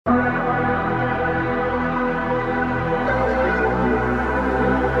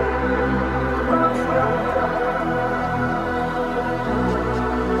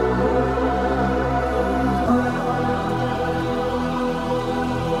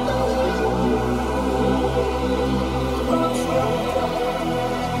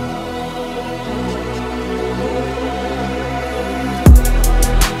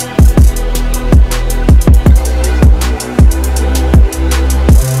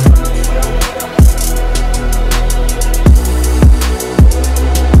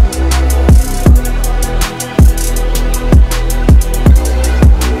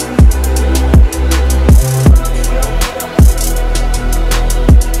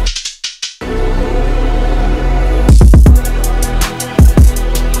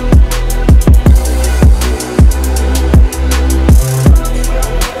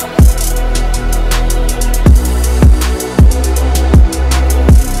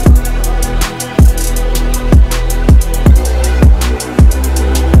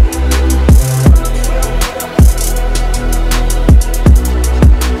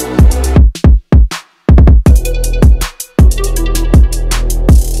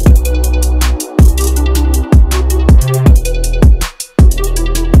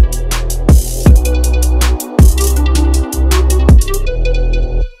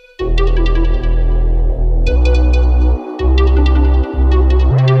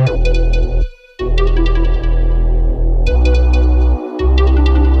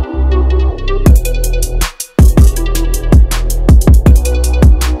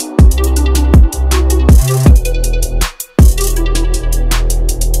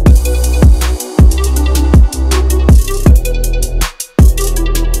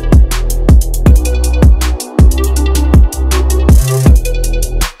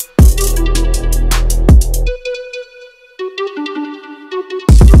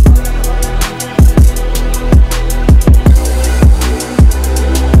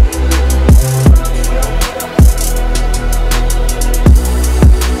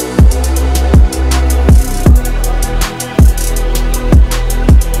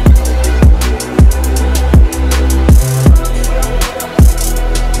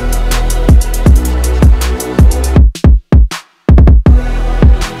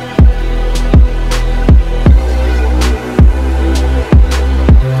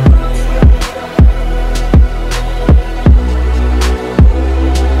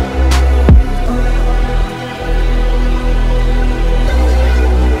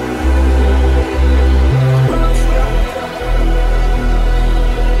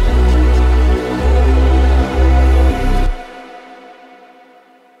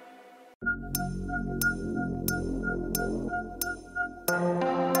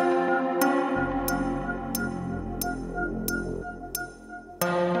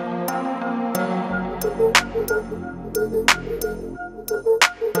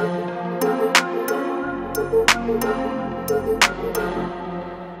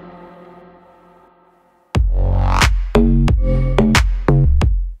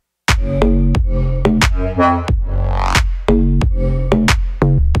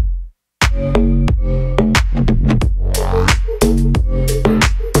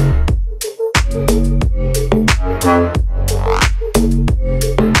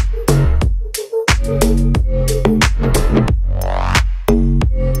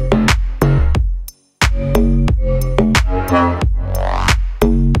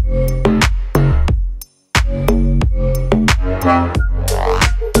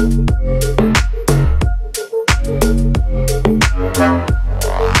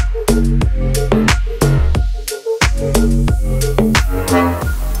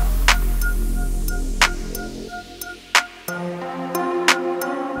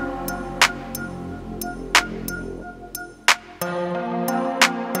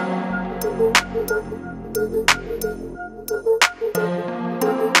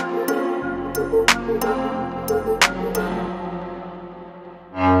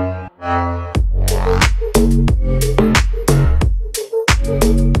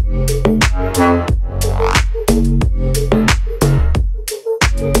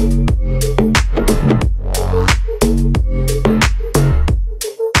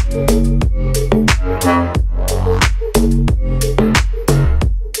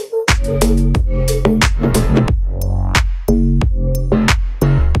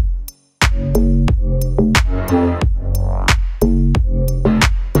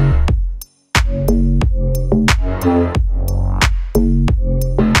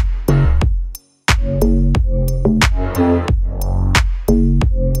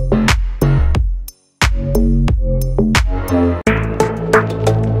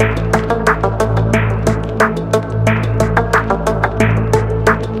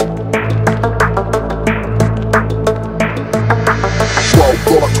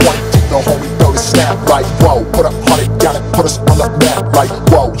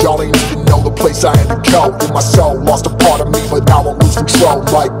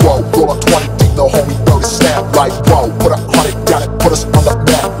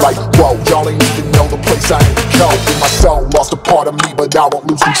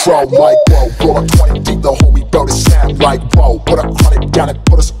Control, like, whoa, roll up 20 deep, the homie built a snap, like, whoa, put a 100 down and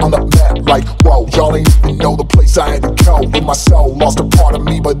put us on the map, like, whoa, y'all ain't even know the place I had to go. In my soul, lost a part of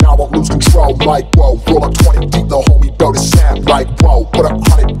me, but now I lose control, like, whoa, roll up 20 deep, the homie built a snap, like, whoa, put a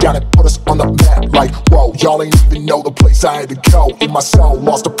 100 down and put us on the map, like, whoa, y'all ain't even know the place I had to go. In my soul,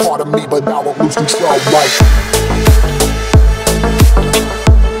 lost a part of me, but now I lose control, like.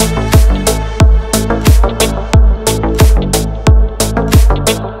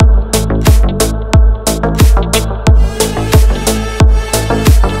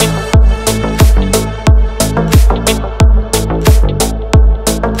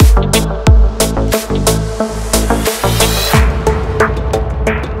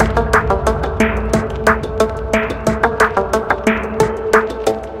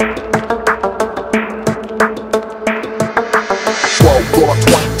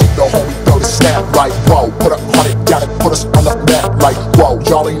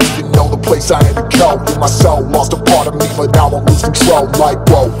 I had to go. In my soul, lost a part of me, but now I lose control. Like,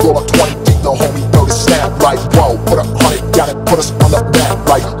 whoa, roll up 20 deep, the homie built a snap. Like, whoa, put a 100 down and put us on the map.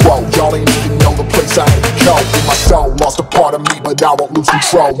 Like, whoa, y'all ain't even know the place I had to go. In my soul, lost a part of me, but now I lose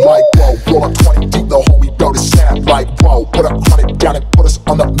control. Like, whoa, roll up 20 deep, the homie built a snap. Like, whoa, put a 100 down and put us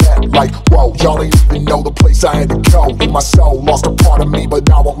on the map. Like, whoa, y'all ain't even know the place I had to go. In my soul, lost a part of me, but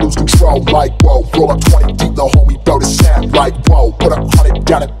now I lose control. Like, whoa, roll up 20 deep, the homie built a snap. Like, whoa, put a 100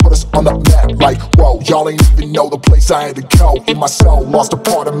 down and put us on the map. Like, whoa, y'all ain't even know the place I had to go. In my soul, lost a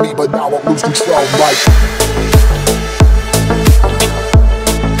part of me, but now I lose control. Like.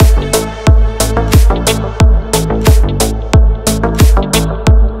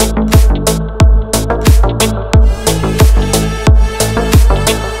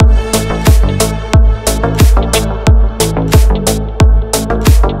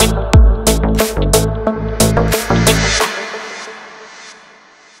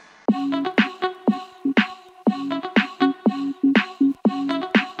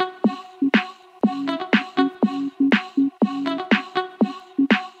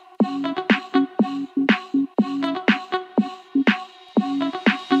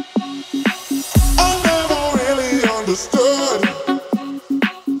 Understood